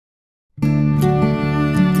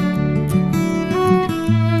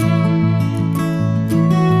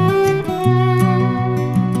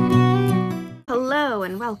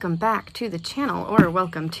welcome back to the channel, or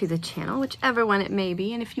welcome to the channel, whichever one it may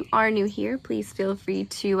be. And if you are new here, please feel free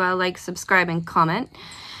to like, subscribe, and comment.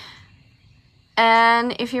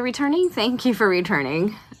 And if you're returning, thank you for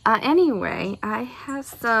returning. Anyway, I have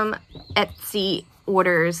some Etsy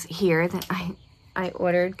orders here that I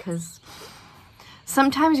ordered, because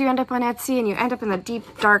sometimes you end up on Etsy and you end up in the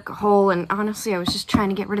deep dark hole, and honestly I was just trying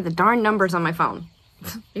to get rid of the darn numbers on my phone.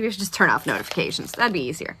 Maybe I should just turn off notifications. That'd be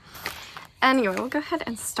easier. Anyway, we'll go ahead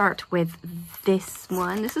and start with this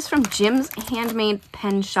one. This is from Jim's Handmade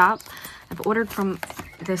Pen Shop. I've ordered from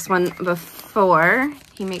this one before.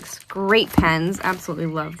 He makes great pens. Absolutely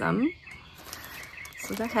love them.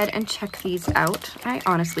 So go ahead and check these out. I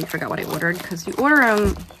honestly forgot what I ordered, because you order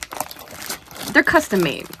them, they're custom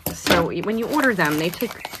made. So when you order them, they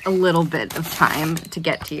take a little bit of time to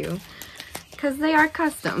get to you, because they are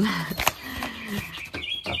custom.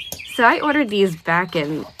 So I ordered these back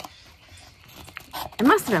in, it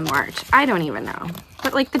must have been March. I don't even know.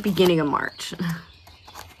 But like the beginning of March.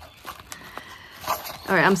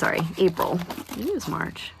 Alright, I'm sorry. April. Maybe it was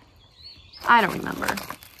March. I don't remember.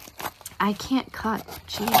 I can't cut.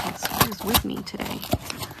 Jesus, what is with me today?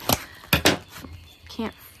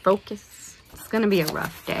 Can't focus. It's gonna be a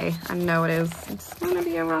rough day. I know it is. It's gonna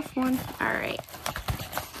be a rough one. Alright.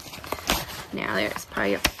 Now there's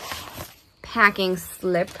probably a packing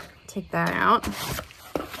slip. Take that out.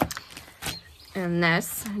 And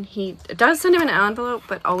this, and he does send him an envelope,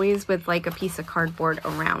 but always with like a piece of cardboard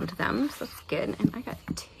around them, so that's good. And I got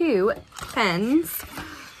 2 pens.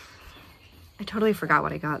 I totally forgot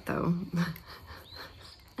what I got though.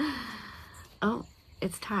 Oh,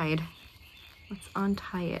 it's tied. Let's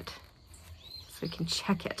untie it so we can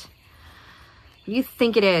check it. What do you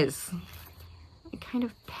think it is? What kind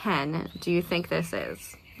of pen do you think this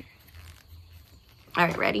is? All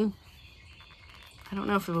right, ready? I don't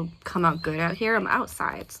know if it'll come out good out here. I'm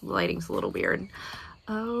outside, so the lighting's a little weird.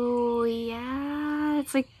 Oh, yeah.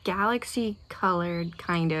 It's like galaxy colored,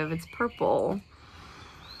 kind of. It's purple.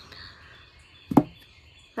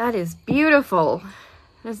 That is beautiful.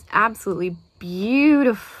 That is absolutely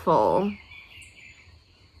beautiful.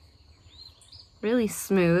 Really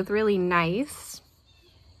smooth, really nice.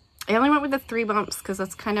 I only went with the 3 bumps because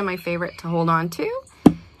that's kind of my favorite to hold on to.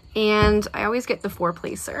 And I always get the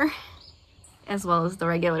 4-placer. As well as the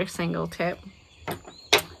regular single tip,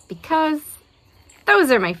 because those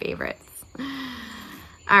are my favorites.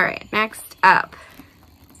 All right, next up.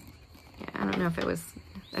 Yeah, I don't know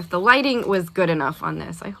if the lighting was good enough on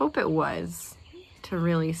this. I hope it was, to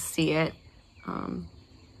really see it. I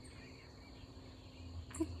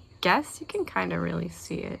guess you can kind of really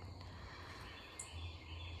see it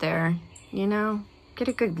there, you know? Get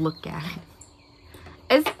a good look at it.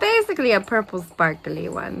 It's basically a purple sparkly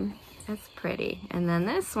one. That's pretty. And then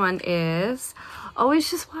this one is, oh, it's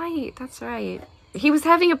just white. That's right. He was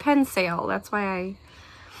having a pen sale. That's why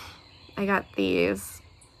I got these.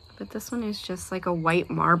 But this one is just like a white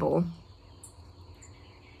marble.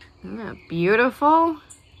 Isn't that beautiful?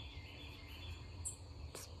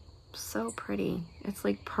 It's so pretty. It's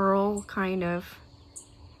like pearl, kind of.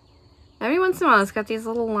 Every once in a while, it's got these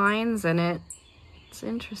little lines in it. It's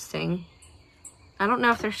interesting. I don't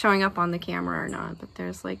know if they're showing up on the camera or not, but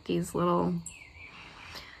there's like these little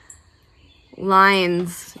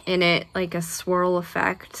lines in it, like a swirl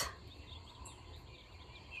effect.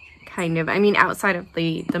 Kind of. I mean, outside of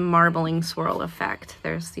the marbling swirl effect,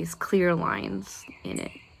 there's these clear lines in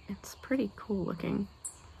it. It's pretty cool looking.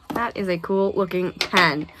 That is a cool looking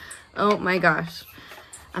pen. Oh my gosh.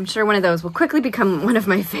 I'm sure one of those will quickly become one of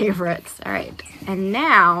my favorites. All right. And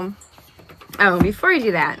now... oh, before I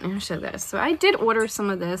do that, I'm going to show this. So I did order some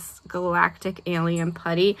of this Galactic Alien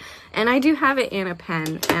Putty, and I do have it in a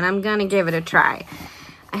pen, and I'm going to give it a try.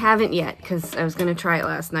 I haven't yet, because I was going to try it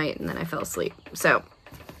last night, and then I fell asleep. So,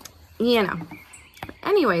 you know.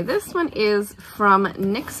 Anyway, this one is from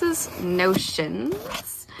Nyx's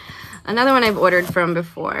Notions. Another one I've ordered from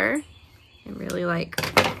before. I really like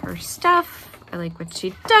her stuff. I like what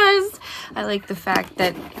she does. I like the fact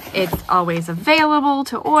that it's always available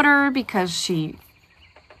to order, because she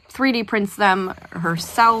 3D prints them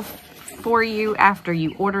herself for you after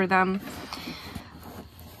you order them.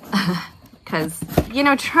 Because, you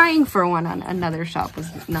know, trying for one on another shop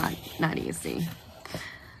was not easy.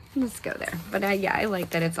 Let's go there. But yeah, I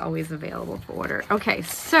like that it's always available for order. Okay,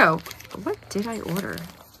 so what did I order?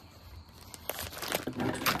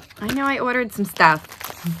 I know I ordered some stuff.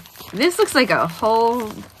 This looks like a whole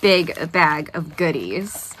big bag of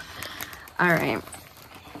goodies. All right.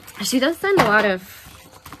 She does send a lot of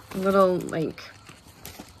little, like,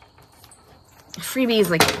 freebies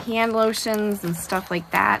like hand lotions and stuff like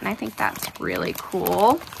that. And I think that's really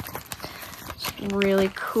cool. Really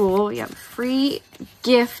cool. Yep, free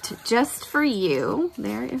gift just for you.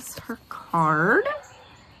 There is her card.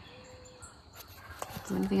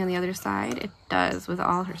 Is anything on the other side? It does, with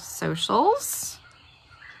all her socials.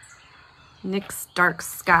 NYX Dark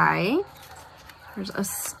Sky. There's a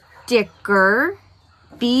sticker.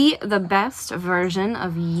 Be the best version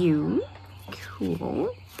of you.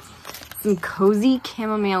 Cool. Some cozy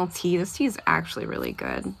chamomile tea. This tea is actually really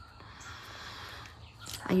good.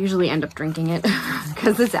 I usually end up drinking it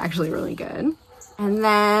because it's actually really good. And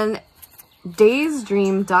then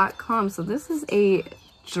daysdream.com. So this is a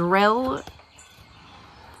drill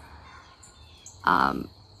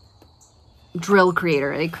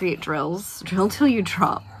creator. They create drills. Drill till you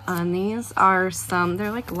drop. And these are some,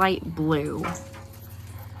 they're like light blue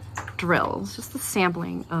drills. Just a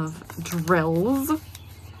sampling of drills.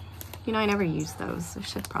 You know, I never use those. I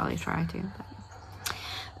should probably try to. But.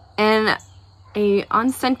 And a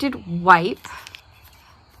unscented wipe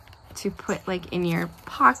to put like in your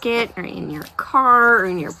pocket or in your car or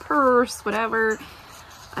in your purse, whatever.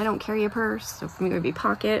 I don't carry a purse, so for me it would be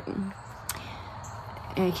pocket.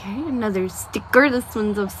 Okay, another sticker. This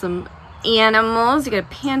one's of some animals. You got a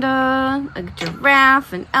panda, a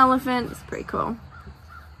giraffe, an elephant. It's pretty cool.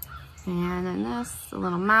 And then this, a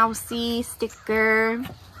little mousey sticker.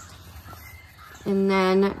 And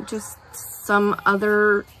then just some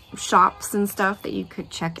other shops and stuff that you could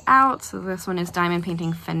check out. So this one is Diamond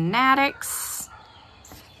Painting Fanatics.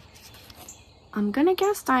 I'm gonna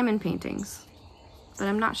guess diamond paintings, but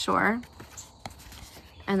I'm not sure.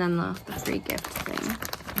 And then the free gift thing.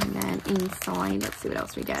 And then inside, let's see what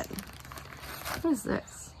else we get. What is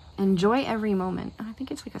this? Enjoy every moment. I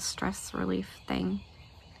think it's like a stress relief thing.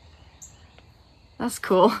 That's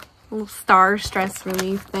cool. A little star stress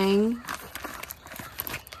relief thing.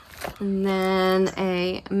 And then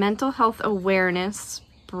a mental health awareness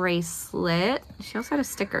bracelet. She also had a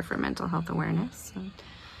sticker for mental health awareness. So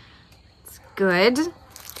it's good.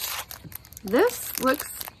 This looks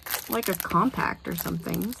like a compact or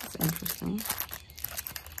something. This is interesting.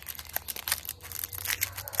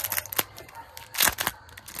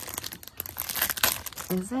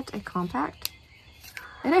 Is it a compact?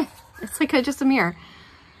 It is. It's like just a mirror.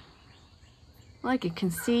 Like you can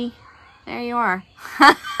see. There you are.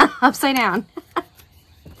 Upside down.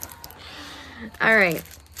 All right.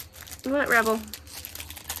 What, Rebel?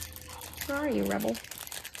 Where are you, Rebel?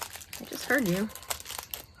 I just heard you.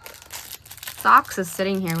 Socks is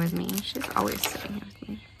sitting here with me. She's always sitting here with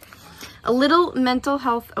me. A little mental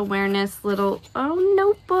health awareness, little,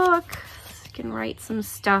 notebook. You can write some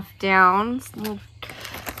stuff down. We'll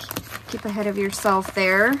keep ahead of yourself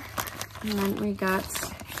there. And then we got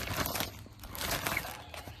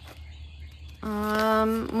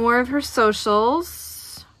more of her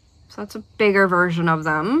socials. So that's a bigger version of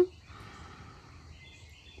them.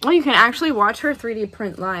 Oh, you can actually watch her 3D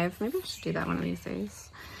print live. Maybe I should do that one of these days.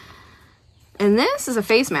 And this is a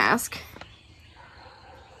face mask.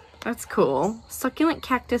 That's cool. Succulent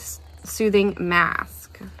cactus soothing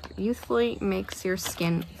mask. Youthfully makes your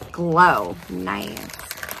skin glow. Nice.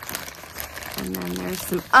 And then there's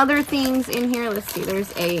some other things in here. Let's see.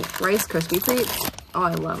 There's a Rice Krispie treats. Oh,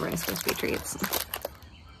 I love Rice Krispie treats.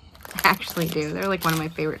 I actually do. They're like one of my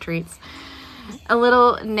favorite treats. A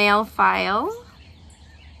little nail file.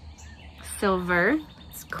 Silver.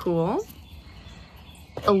 It's cool.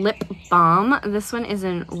 A lip balm. This one is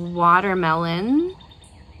in watermelon.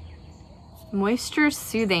 Moisture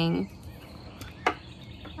soothing.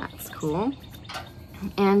 That's cool.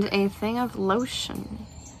 And a thing of lotion.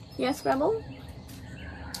 Yes, Rebel?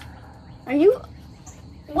 Are you...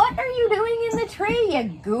 What are you doing in the tree, you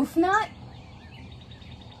goof nut?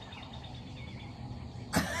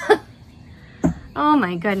 Oh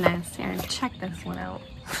my goodness. Here, check this one out.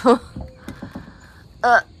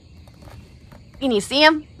 Can you see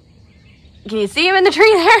him? Can you see him in the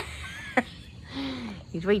tree there?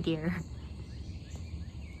 He's right there.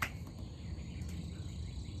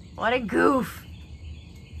 What a goof.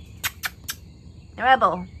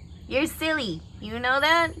 Rebel, you're silly. You know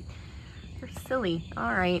that? You're silly.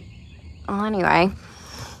 All right. Well, anyway,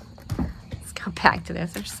 let's go back to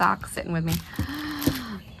this. There's socks sitting with me.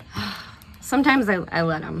 Sometimes I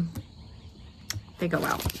let them. They go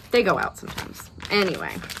out. They go out sometimes.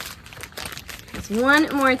 Anyway, there's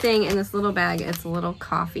one more thing in this little bag. It's a little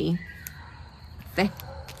coffee thing.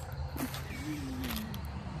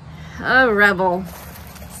 Oh, Rebel.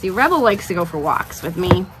 See, Rebel likes to go for walks with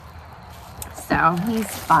me. So he's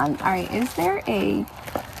fun. All right, is there a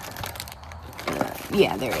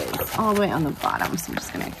Yeah, there is. All the way on the bottom. So I'm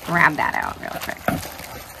just going to grab that out real quick.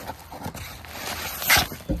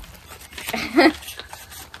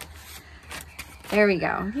 There we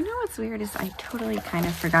go. You know what's weird is I totally kind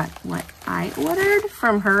of forgot what I ordered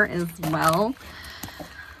from her as well.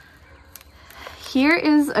 Here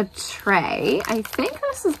is a tray. I think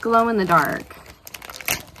this is glow-in-the-dark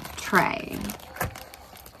tray.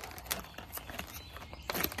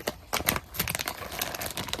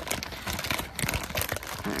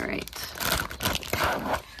 All right.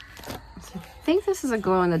 So I think this is a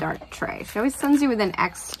glow-in-the-dark tray. She always sends you with an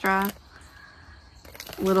extra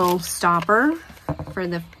little stopper for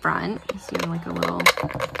the front. So you have like a little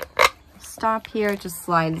stop here. It just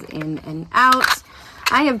slides in and out.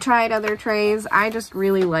 I have tried other trays. I just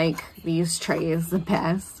really like these trays the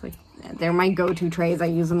best. Like, they're my go-to trays. I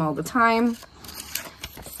use them all the time.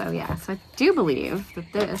 So yeah, so I do believe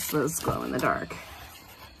that this was glow-in-the-dark.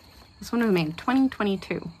 This one was made in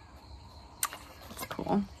 2022. That's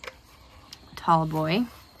cool. Tall boy.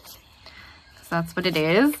 Because that's what it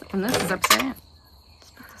is. And this is upside down.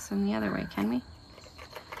 Let's put this in the other way, can we?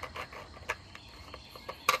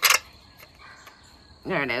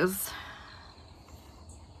 There it is.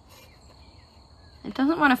 It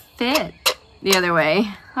doesn't want to fit the other way.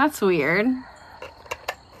 That's weird.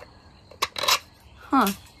 Huh.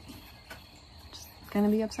 Just gonna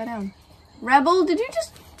be upside down. Rebel, did you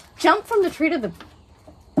just jump from the tree to the...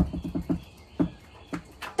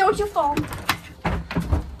 Don't you fall.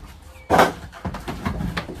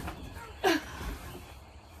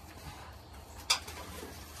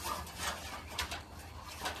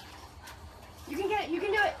 You can get it. You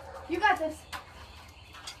can do it. You got this.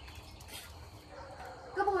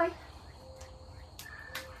 Good boy.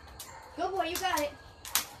 Good boy, you got it.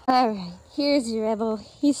 Alright, here's your Rebel.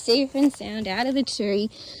 He's safe and sound out of the tree.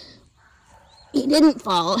 He didn't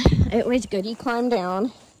fall. It was good. He climbed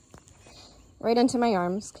down right into my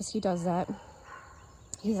arms because he does that.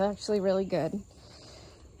 He's actually really good.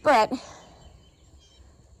 But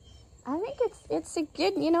I think it's a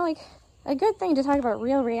good, you know, like a good thing to talk about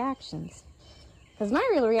real reactions. Because my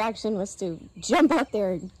real reaction was to jump out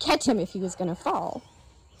there and catch him if he was going to fall.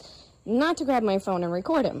 Not to grab my phone and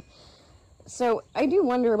record him. So I do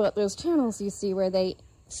wonder about those channels you see where they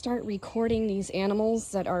start recording these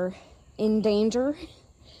animals that are in danger.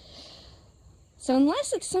 So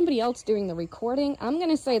unless it's somebody else doing the recording, I'm going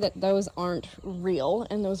to say that those aren't real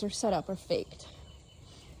and those are set up or faked.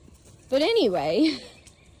 But anyway,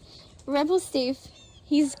 Rebel's safe.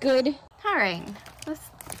 He's good. All right, that's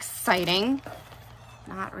exciting.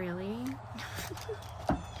 Not really.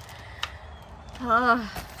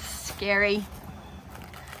 Oh, scary.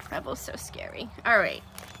 Rebel's so scary. All right,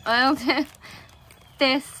 well,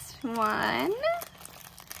 this one.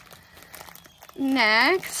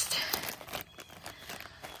 Next.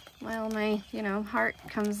 Well, my, you know, heart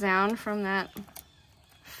comes down from that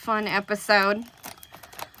fun episode.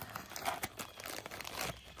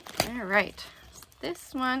 All right,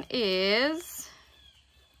 this one is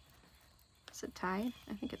it tied?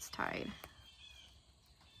 I think it's tied.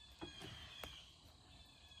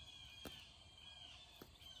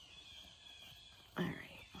 All right.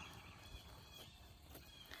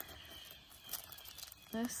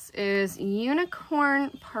 This is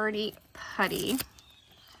Unicorn Party Putty.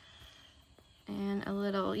 And a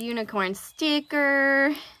little unicorn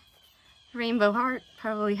sticker. Rainbow heart,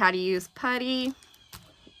 probably how to use putty.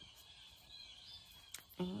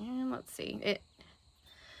 And let's see, it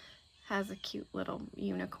has a cute little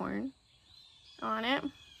unicorn on it.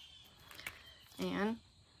 And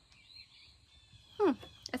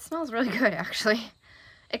it smells really good, actually.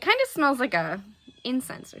 It kind of smells like a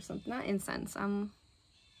incense or something. Not incense,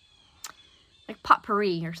 like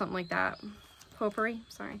potpourri or something like that. Potpourri,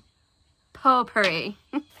 sorry. Potpourri.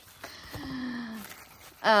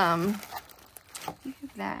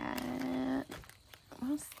 That.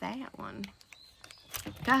 What's that one?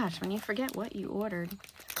 Gosh, when you forget what you ordered.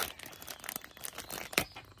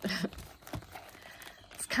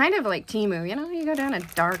 It's kind of like Temu, you know, you go down a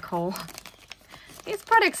dark hole. These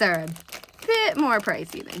products are a bit more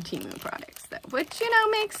pricey than Temu products, though, which, you know,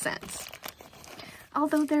 makes sense.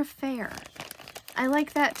 Although they're fair. I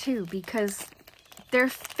like that, too, because they're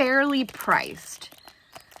fairly priced.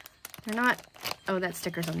 They're not... Oh, that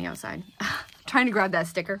sticker's on the outside. I'm trying to grab that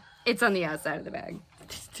sticker. It's on the outside of the bag.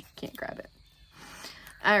 Just can't grab it.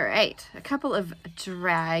 All right, a couple of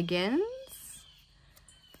dragons.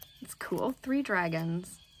 It's cool. 3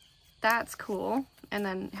 dragons. That's cool. And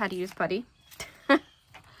then how to use putty.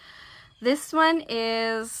 This one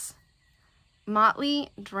is Motley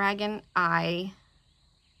Dragon Eye.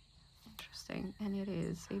 Interesting. And it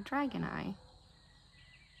is a dragon eye.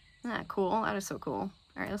 Isn't that cool? That is so cool.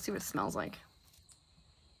 All right, let's see what it smells like.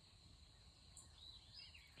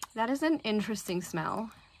 That is an interesting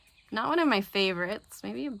smell. Not one of my favorites.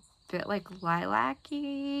 Maybe a bit like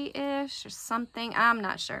lilac-y-ish or something. I'm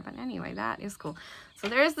not sure, but anyway, that is cool. So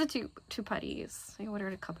there's the two putties. I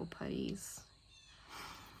ordered a couple putties.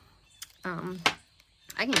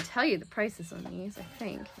 I can tell you the prices on these, I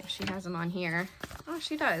think, if she has them on here. Oh,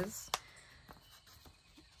 she does.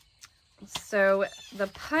 So the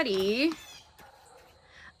putty,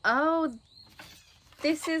 oh,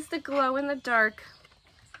 this is the glow-in-the-dark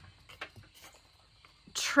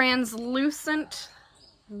translucent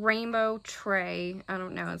rainbow tray. I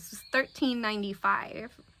don't know, it's just $13.95.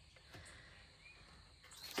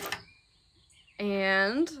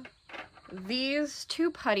 And these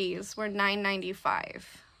two putties were $9.95.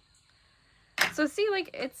 So see,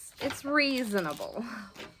 like, it's reasonable.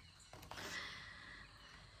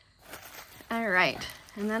 All right,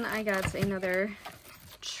 and then I got another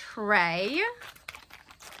tray.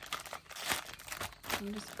 Let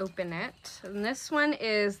me just open it. And this one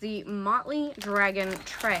is the Motley Dragon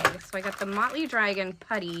tray. So I got the Motley Dragon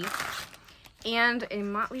putty and a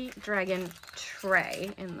Motley Dragon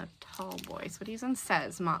tray in the tall boy. So what it even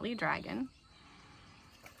says, Motley Dragon.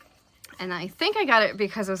 And I think I got it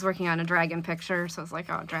because I was working on a dragon picture. So I was like,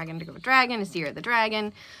 oh, dragon to go with dragon, is Year of the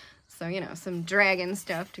Dragon. So, you know, some dragon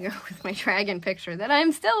stuff to go with my dragon picture that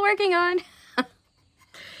I'm still working on.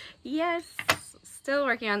 Yes, still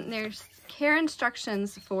working on. There's care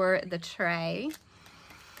instructions for the tray.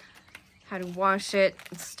 How to wash it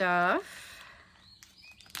and stuff.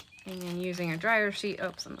 And then using a dryer sheet.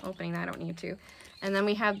 Oops, I'm opening that. I don't need to. And then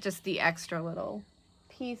we have just the extra little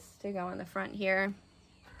piece to go on the front here.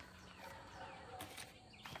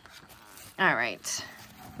 All right.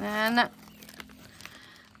 Then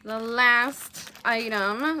the last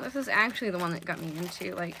item, this is actually the one that got me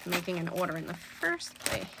into like making an order in the first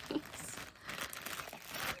place.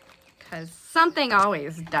 Because something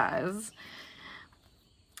always does.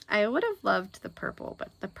 I would have loved the purple, but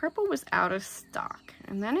the purple was out of stock.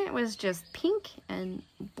 And then it was just pink and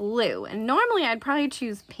blue. And normally I'd probably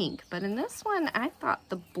choose pink, but in this one I thought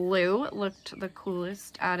the blue looked the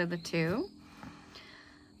coolest out of the two.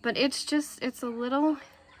 But it's just, it's a little,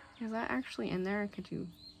 is that actually in there? Or could you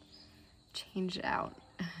change it out?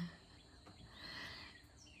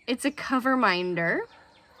 It's a cover minder.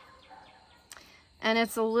 And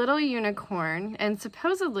it's a little unicorn. And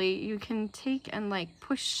supposedly you can take and like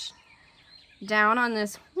push down on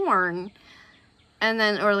this horn and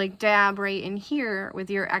then, or like dab right in here with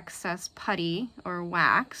your excess putty or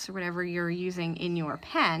wax or whatever you're using in your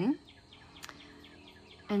pen.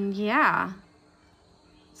 And yeah.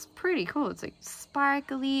 It's pretty cool. It's like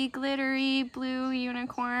sparkly, glittery, blue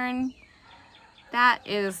unicorn. That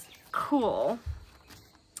is cool.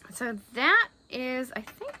 So that is, I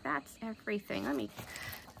think that's everything. Let me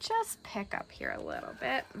just pick up here a little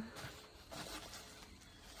bit.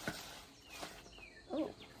 Oh.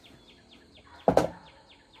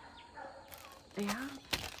 Yeah.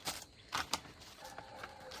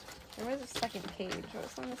 There was a second page.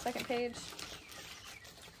 What's on the second page?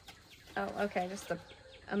 Oh, okay, just the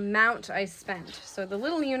amount I spent. So the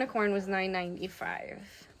little unicorn was $9.95.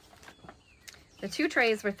 The two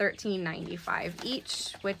trays were $13.95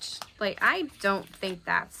 each, which, like, I don't think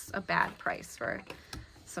that's a bad price for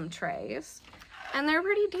some trays. And they're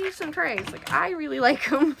pretty decent trays. Like, I really like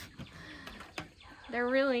them. They're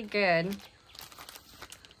really good.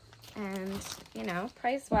 And, you know,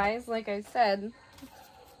 price-wise, like I said,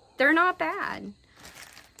 they're not bad.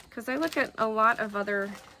 Because I look at a lot of other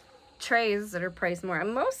trays that are priced more.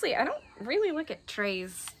 And mostly, I don't really look at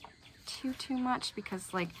trays too much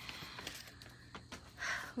because, like,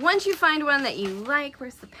 once you find one that you like,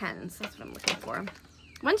 where's the pens? That's what I'm looking for.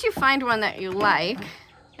 Once you find one that you like,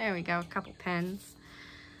 there we go, a couple pens.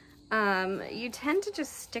 You tend to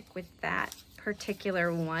just stick with that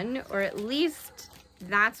particular one, or at least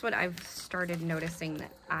that's what I've started noticing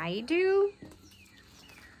that I do.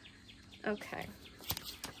 Okay.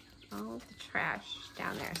 All the trash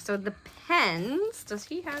down there. So the pens, does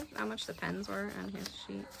he have how much the pens were on his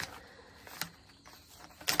sheet?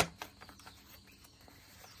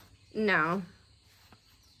 No,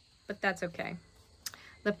 but that's okay.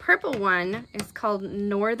 The purple one is called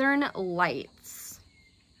Northern Lights.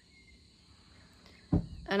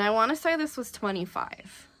 And I want to say this was $25.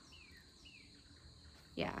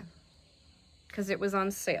 Yeah, because it was on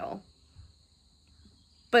sale.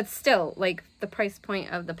 But still, like, the price point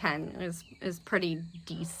of the pen is pretty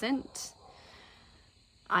decent.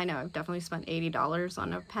 I know I've definitely spent $80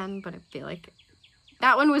 on a pen, but I feel like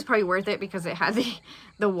that one was probably worth it because it had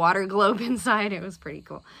the water globe inside. It was pretty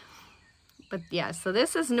cool. But yeah, so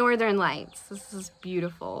this is Northern Lights. This is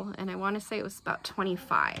beautiful. And I want to say it was about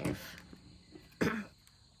 25.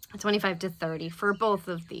 25 to 30 for both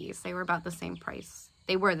of these. They were about the same price.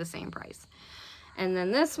 They were the same price. And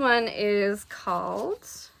then this one is called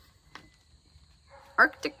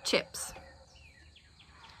Arctic Chips.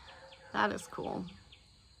 That is cool.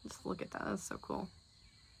 Let's look at that. That's so cool.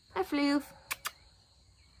 Hi, Floof.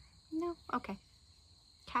 No? Okay.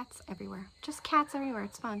 Cats everywhere. Just cats everywhere.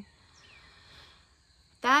 It's fun.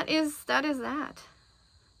 That is that.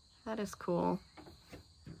 That is cool.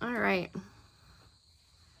 All right.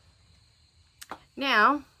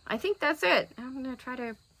 Now, I think that's it. I'm going to try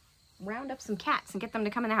to round up some cats and get them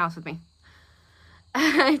to come in the house with me.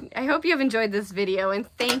 I hope you have enjoyed this video, and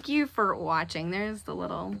thank you for watching. There's the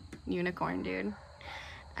little unicorn dude.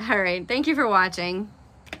 All right. Thank you for watching.